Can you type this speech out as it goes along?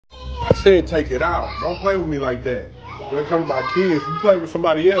I said take it out. Don't play with me like that. When it comes to my kids, you play with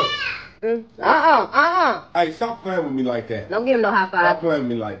somebody else. Hey, stop playing with me like that. Don't give him no high five. Stop playing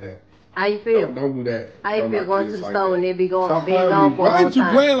with me like that. How you feel? Don't do that. How you feel going to the store and they be going Stop being gone for a Why long ain't you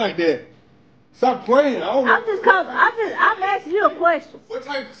time? playing like that? Stop playing. I'm asking you a question. What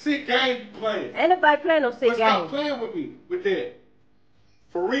type of sick game you playing? Ain't nobody playing no sick game. Stop playing with me with that.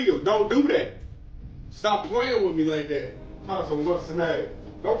 For real, don't do that. Stop playing with me like that. What's the name?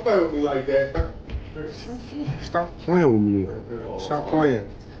 Don't play with me like that. Stop playing with me like that. Stop playing.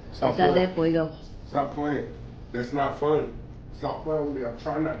 Stop playing. That before you go. Stop playing. That's not funny. Stop playing with me. I'm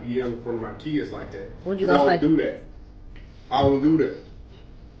trying not to yell in front of my kids like that. What you gonna say? I don't do that. I don't do that.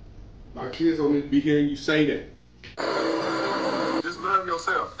 My kids don't need to be hearing you say that. Just love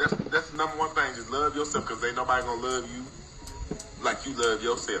yourself. That's the number one thing. Just love yourself, because ain't nobody gonna love you like you love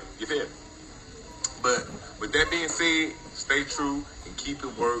yourself. You feel me? But with that being said, stay true and keep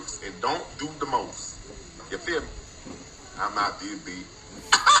it works and don't do the most. You feel me? I'm out Deadbeat.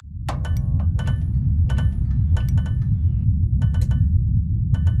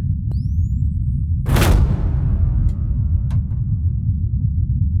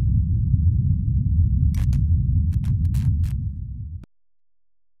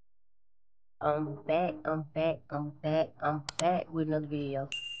 I'm back with another video.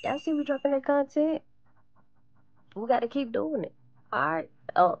 Y'all see we dropping that content? We gotta keep doing it. Alright.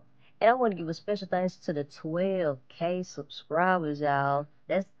 Oh, and I want to give a special thanks to the 12K subscribers, y'all.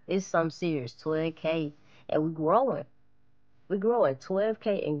 It's something serious. 12K. And we growing. We growing.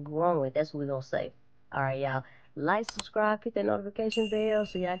 12K and growing. That's what we're gonna say. Alright, y'all. Like, subscribe, hit that notification bell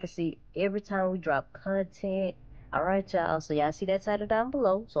so y'all can see every time we drop content. Alright, y'all. So y'all see that title down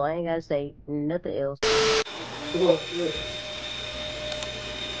below. So I ain't gotta say nothing else. Come on, come on.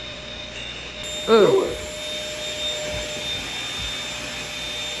 Do it.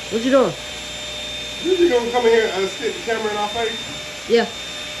 What you doing? You just gonna come in here and stick the camera in our face? Yeah.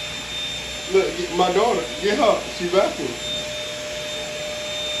 Look, my daughter, get her. She vacuuming.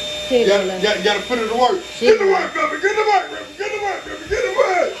 You gotta put her to work. Get to work, baby. Get to work, baby. Get to work, baby. Get to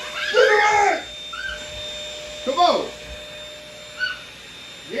work. Get to work. Come on.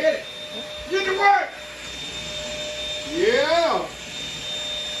 Get it. Get to work. Yeah.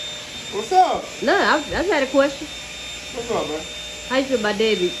 What's up? No, I just had a question. What's up, man? How you feel about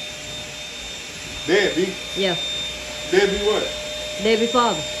Deadbeat? Deadbeat? Yeah. Deadbeat what? Deadbeat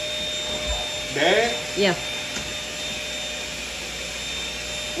father. Dad? Yeah.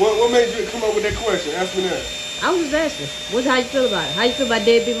 What made you come up with that question? Ask me that. I was just asking. How you feel about it? How you feel about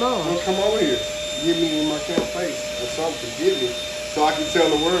Deadbeat mom? Well, come over here. Give me in my camp face or something. Give me so I can tell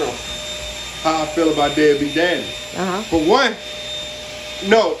the world how I feel about Deadbeat daddy. For one,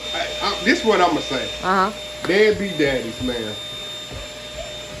 no, this is what I'm gonna say. Deadbeat daddies, man.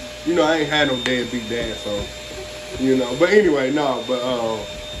 You know, I ain't had no deadbeat dad, so you know. But anyway, no. But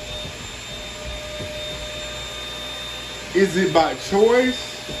is it by choice?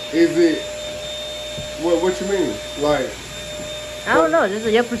 Is it what you mean? Like, I don't know. This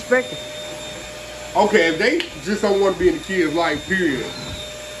is your perspective. Okay, if they just don't want to be in the kids' life, period.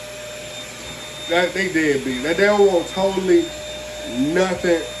 That they deadbeat. That they don't want totally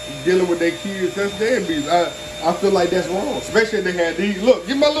nothing dealing with their kids. That's deadbeats. I feel like that's wrong. Especially if they had these. Look,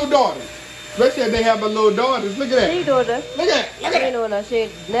 get my little daughters. Especially if they have my little daughters. Look at that. She doing that. Look at that. Look at that. She ain't doing that. She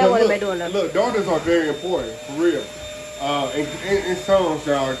never want to be doing that. Look, daughters are very important, for real. And sons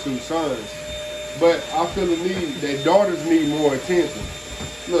are too, sons. But I feel the need that daughters need more attention.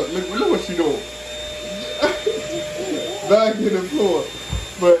 Look what she doing. Back in the floor.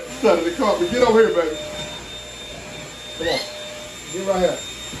 But side of the carpet. Get over here, baby. Come on. Get right here.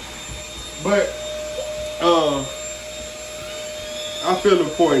 But I feel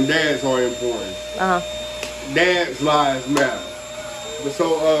important. Dads are important. Dads' lives matter. But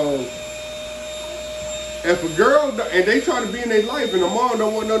so if a girl and they try to be in their life and the mom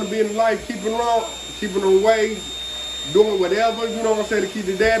don't want them to be in their life, keeping them away, doing whatever, you know what I'm saying, to keep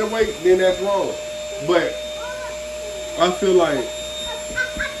the dad away, then that's wrong. But I feel like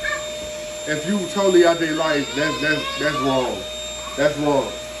if you totally out their life, that's wrong. That's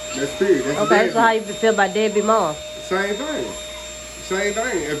wrong. That's period. That's okay, so how you feel about deadbeat mom? Same thing. Same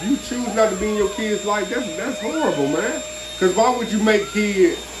thing. If you choose not to be in your kid's life, that's horrible, man. Because why would you make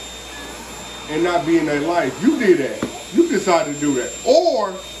kids and not be in their life? You did that. You decided to do that.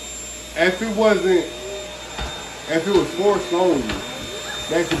 Or if it was forced on you,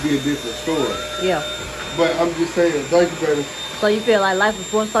 that could be a different story. Yeah. But I'm just saying, thank you, baby. So you feel like life was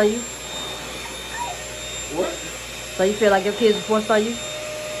forced on you? What? So you feel like your kids were forced on you?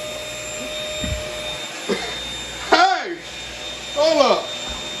 Hey! Hold up.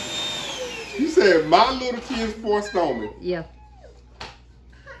 said my little kids forced on me. Yeah.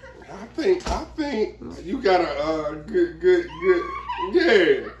 I think you got a good.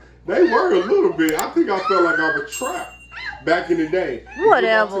 Yeah, they were a little bit. I think I felt like I was trapped back in the day.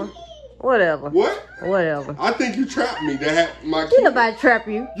 Whatever. Whatever. What? Whatever. I think you trapped me. That had my kids. Didn't nobody trap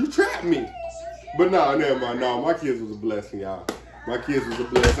you. You trapped me. But no, never mind. No, my kids was a blessing, y'all. My kids was a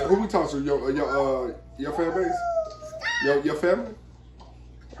blessing. Who we talking to? Your fan base? Your family?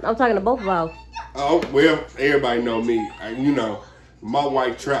 I'm talking to both of y'all. Oh, well, everybody know me. You know, my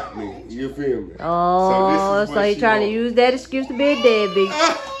wife trapped me. You feel me? Oh, so you trying to use that excuse to be a deadbeat.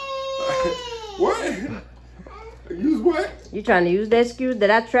 What? Use what? You trying to use that excuse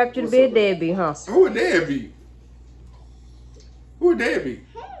that I trapped you to be a deadbeat, huh? Who a deadbeat? Who a deadbeat?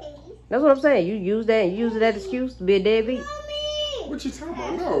 That's what I'm saying. You use that excuse to be a deadbeat. What you talking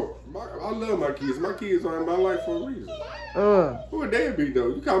about? No, I love my kids. My kids are in my life for a reason. Who a deadbeat though?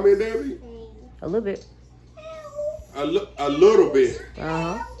 You call me a deadbeat? A little bit. A little bit.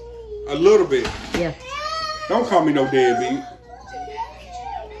 A little bit. Yeah. Don't call me no deadbeat.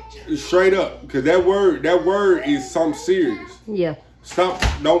 Straight up, because that word is something serious. Yeah. Stop.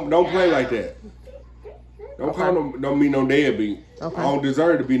 Don't play like that. Don't call me no deadbeat. Okay. I don't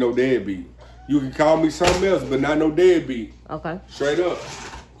deserve to be no deadbeat. You can call me something else, but not no deadbeat. Okay. Straight up.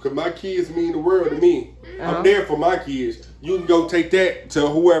 Because my kids mean the world to me. I'm there for my kids. You can go take that to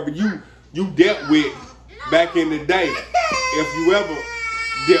whoever you dealt with back in the day. If you ever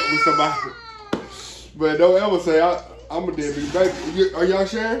dealt with somebody. But don't ever say, I'm a deadbeat. Baby, are y'all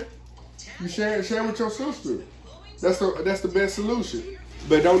sharing? You sharing with your sister. That's the best solution.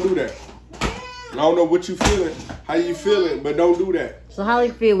 But don't do that. I don't know what you feeling, how you feeling, but don't do that. So how do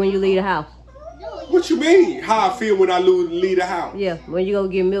you feel when you leave the house? What you mean? How I feel when I leave the house? Yeah, when you go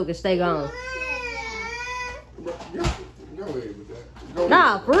get milk and stay gone. Go ahead with that.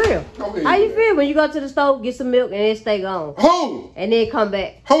 Nah, for real. How you feel when you go to the store, get some milk, and then stay gone? Who? And then come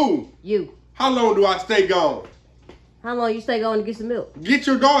back. Who? You. How long do I stay gone? How long you stay gone to get some milk? Get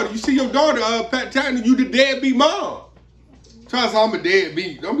your daughter. You see your daughter, Pat Tatton, you the deadbeat mom. Try to say I'm a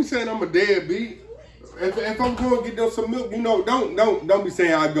deadbeat. Don't be saying I'm a deadbeat. If I'm going to get them some milk, you know, don't be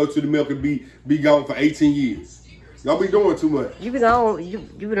saying I go to the milk and be gone for 18 years. Y'all be doing too much. You been on, you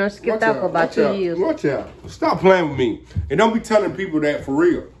been skipped out for about 2 years. Watch out. Stop playing with me. And don't be telling people that for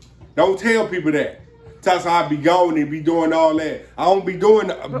real. Don't tell people that. Tell us I be going and be doing all that. I don't be doing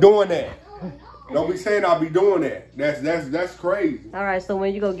that. Don't be saying I'll be doing that. That's crazy. All right, so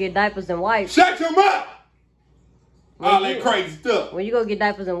when you go get diapers and wipes. Shut your mouth! All that crazy stuff. When you go get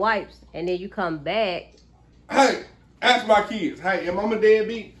diapers and wipes, and then you come back. Hey, ask my kids. Hey, am I a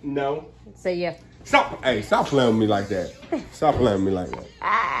deadbeat? No. Say yeah. Stop playing with me like that. Stop playing with me like that.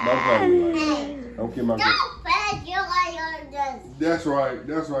 Don't play with me like that. Don't get my good. That's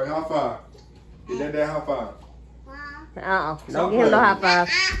right. High five. Get that high five. Don't give him no high five.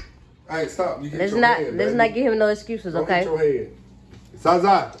 Hey, stop. You hit let's your not head, let's not give him no excuses, don't okay? Hit your head.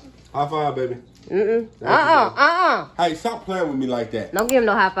 Zaza, high five, baby. Hey, stop playing with me like that. Don't give him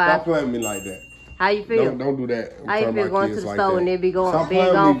no high five. Stop playing with me like that. How you feel? Don't do that. How you feel going to the store and they be going Stop being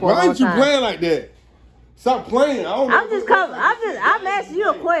gone for a long Why ain't you time? playing like that? Stop playing. I'm asking you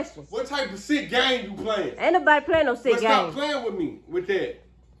a question. What type of sick game you playing? Ain't nobody playing no sick game. Stop playing with me with that.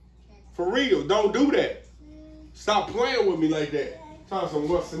 For real, don't do that. Stop playing with me like that. Tell some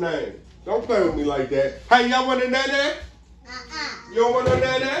what's the name? Don't play with me like that. Hey, y'all want a nana? You don't want no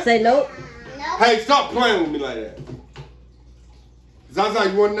nana? Say nope. Hey, stop playing with me like that.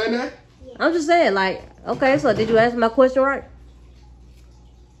 Zaza, you want a nana? I'm just saying, like, okay, so did you answer my question right?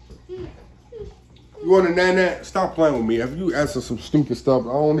 You want a nana? Stop playing with me. If you answer some stupid stuff,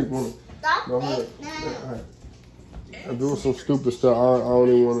 I don't even want to. Stop it. I'm doing some stupid stuff. I don't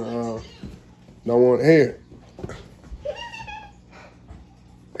even want to. Don't want.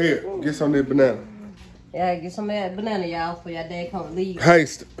 Here, get some of this banana. Yeah, get some of that banana, y'all, for your dad come leave. Hey,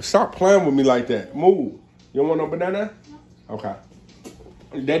 stop playing with me like that. Move. You don't want no banana? Okay.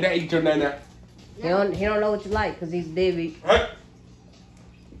 Dad, eat your banana. He don't know what you like because he's deadbeat.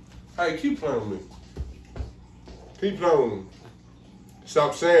 Hey, keep playing with me. Keep playing with me.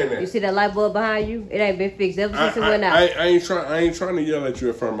 Stop saying that. You see that light bulb behind you? It ain't been fixed ever since it went out. I ain't trying to yell at you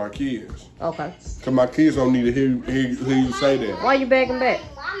in front of my kids. Okay. Cause my kids don't need to hear you say that. Why you backing back?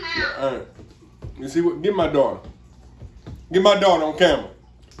 Alright. You see what? Get my daughter. Get my daughter on camera.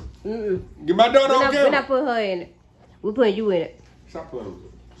 Get my daughter on camera. We're not putting her in it. We're putting you in it. Stop playing with me.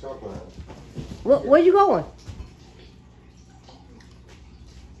 Stop playing. Where you going?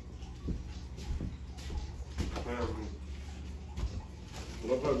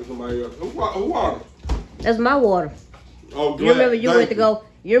 Don't play with somebody else. Who are they? That's my water. Oh, You remember you went to go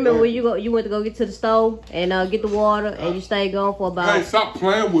You remember when you went to go get to the stove and get the water and you stayed gone for about... Hey, stop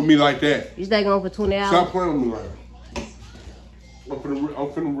playing with me like that. You stayed gone for 20 hours? Stop playing with me like that. I'm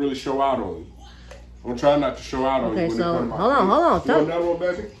finna really show out on you. I'm trying not to show out on you. Okay, so hold on. You want another one,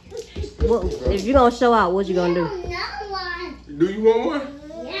 baby? Well, if you're gonna show out, what you gonna do? Do you want one?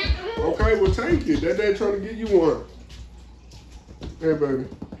 Yeah. Okay, well take it. That dad trying to get you one. Hey, baby.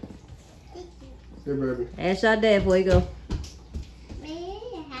 Hey, baby. Ask your dad before you go.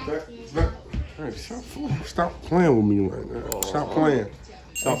 Hey, stop playing with me right now. Stop playing.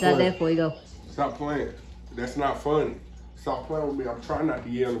 Ask your dad before you go. Stop playing. That's not funny. Stop playing with me. I'm trying not to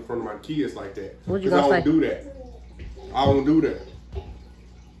yell in front of my kids like that. What you gonna say? I don't do that. I don't do that.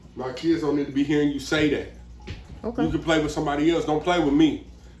 My kids don't need to be hearing you say that. Okay. You can play with somebody else. Don't play with me.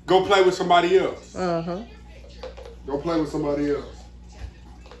 Go play with somebody else. Uh-huh. Go play with somebody else.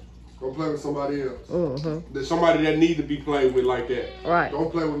 Go play with somebody else. Uh-huh. There's somebody that need to be played with like that. Right. Don't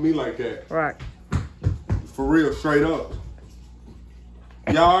play with me like that. Right. For real, straight up.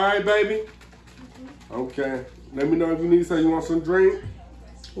 Y'all all right, baby? Okay. Let me know if you need something. You want some drink?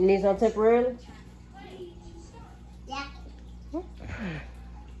 You need something temporarily? Yeah.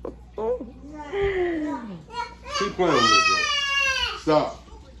 Keep playing with me, bro. Stop.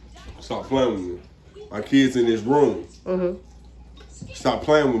 Stop playing with me. My kids in this room. Mm-hmm. Stop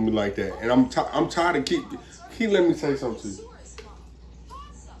playing with me like that. And I'm tired of keep letting me say something to you.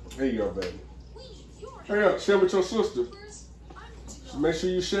 Here you go, baby. Hurry up, share with your sister. Make sure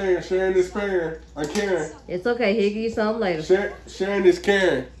you sharing. Sharing is caring. I'm caring. It's okay. He'll give you something later. Sharing is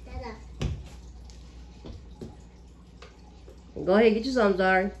caring. Go ahead, get you something,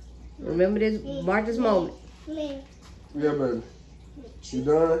 Zari. Remember this. Mark this moment. Yeah, baby. You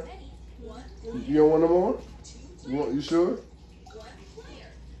done? You don't want no more? You sure?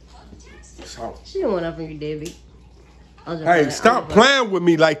 She don't want nothing from you, Deadbeat. Hey, stop playing with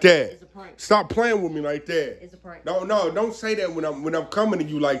me like that. It's a prank. Stop playing with me like that. It's a prank. No, don't say that when I'm coming to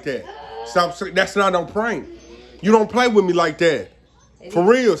you like that. Stop. That's not a prank. You don't play with me like that. For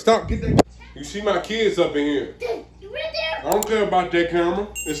real. Stop. Get that. You see my kids up in here. I don't care about that camera.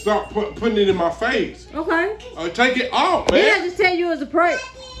 And stop putting it in my face. Okay. Take it off, man. Yeah, I just tell you it was a prank.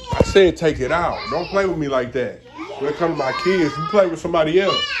 I said take it out. Don't play with me like that. When it comes to my kids, you play with somebody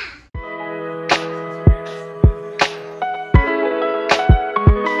else.